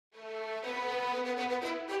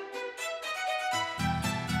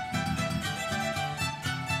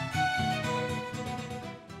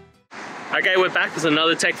Okay, we're back with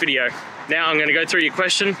another tech video. Now I'm going to go through your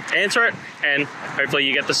question, answer it, and hopefully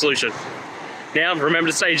you get the solution. Now remember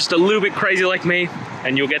to stay just a little bit crazy like me,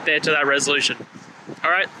 and you'll get there to that resolution.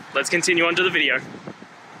 Alright, let's continue on to the video.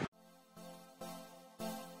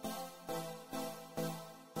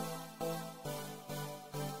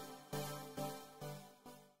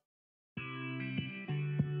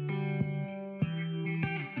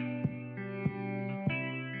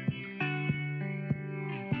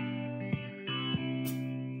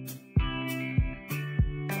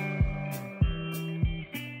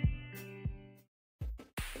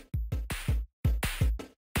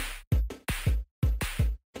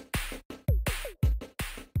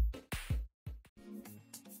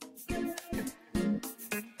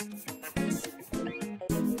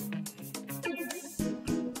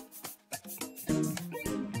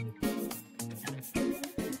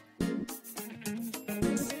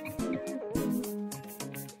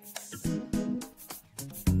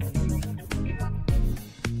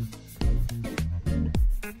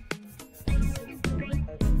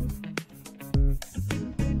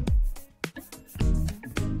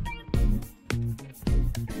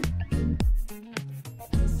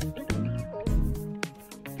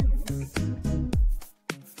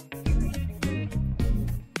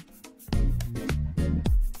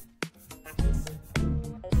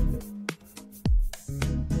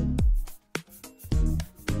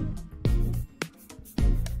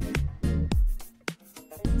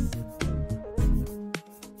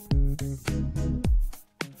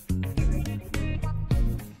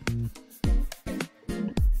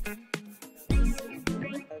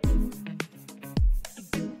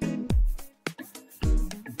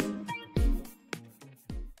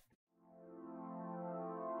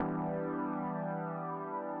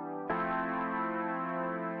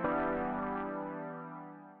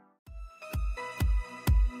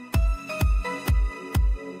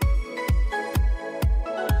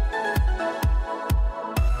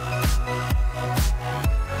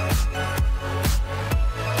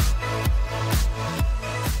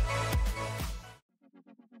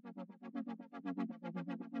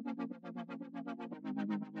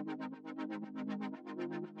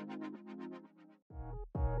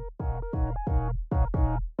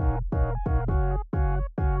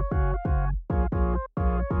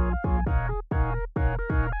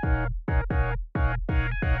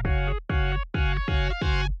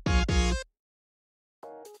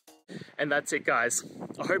 And that's it, guys.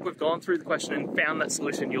 I hope we've gone through the question and found that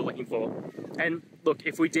solution you're looking for. And look,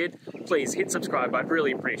 if we did, please hit subscribe. I'd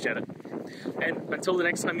really appreciate it. And until the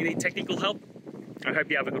next time you need technical help, I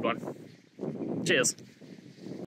hope you have a good one. Cheers.